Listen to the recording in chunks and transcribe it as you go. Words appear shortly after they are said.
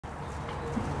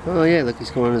Oh yeah, look,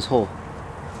 he's going in his hole.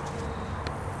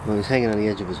 Well, he's hanging on the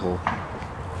edge of his hole.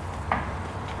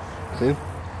 See him?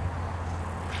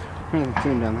 See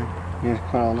him down there. Yeah,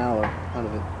 well, now out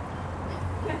of it.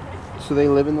 So they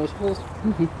live in those holes?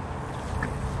 Mm-hmm.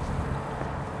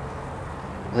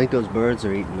 I think those birds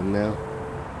are eating them now.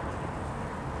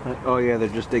 Oh yeah, they're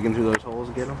just digging through those holes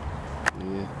to get them?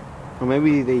 Yeah. Or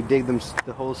maybe they dig them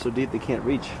the holes so deep they can't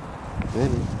reach.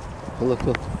 Maybe. Oh look,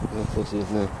 look. Look how close he is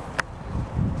now.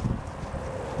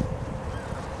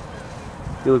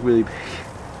 They look really big.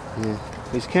 Yeah.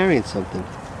 He's carrying something.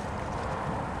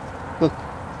 Look.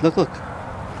 Look, look.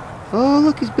 Oh,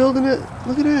 look, he's building it.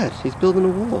 Look at that. He's building a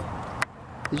wall.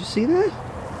 Did you see that?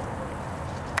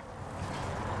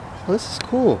 Oh, this is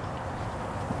cool.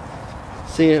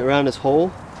 See it around his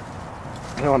hole?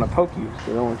 I don't want to poke you,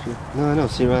 so I don't want you. No, I know.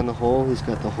 See around the hole? He's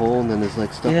got the hole and then there's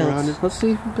like stuff around it. Let's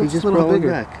see if He's just a little growing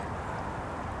bigger. back.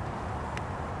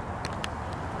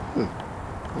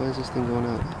 Why is this thing going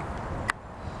out?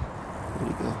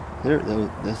 Where'd he go? There,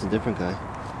 that's a different guy.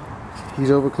 He's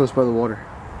over close by the water.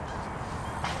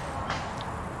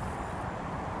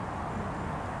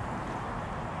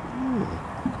 Oh,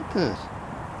 look at that.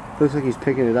 Looks like he's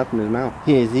picking it up in his mouth.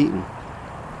 Yeah, he's eating.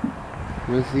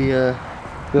 Where's the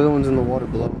other one's in the water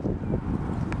below.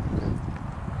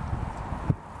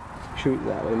 Shoot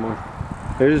that way more.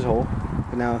 There's his hole.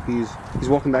 But now he's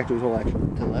walking back to his hole actually.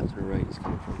 To the left or right he's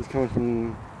coming from? He's coming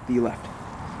from the left.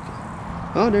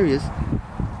 Oh, there he is.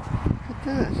 Look at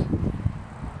that.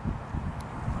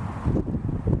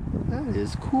 That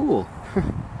is cool.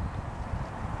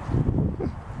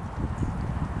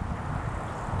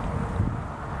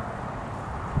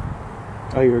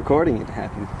 Oh, you're recording it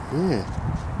happen. Yeah.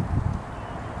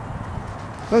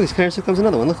 Oh, he's carrying, so comes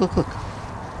another one. Look, look, look.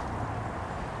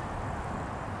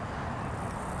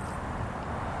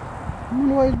 I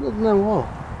wonder why he's building that wall.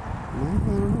 No, I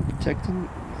don't know. Protecting.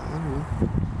 I don't know.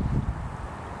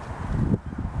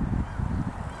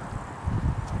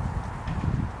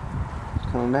 He's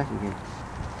coming back again.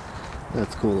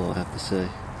 That's cool, though, I have to say.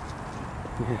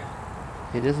 Yeah.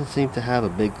 He doesn't seem to have a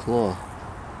big claw.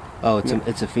 Oh,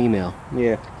 it's a female.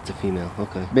 Yeah. It's a female.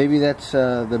 Okay. Maybe that's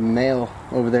the male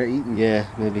over there eating. Yeah,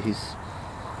 maybe he's.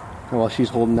 While she's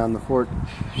holding down the fort.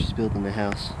 She's building the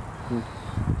house.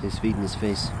 He's feeding his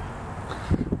face.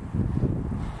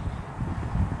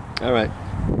 All right.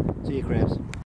 See you, crabs.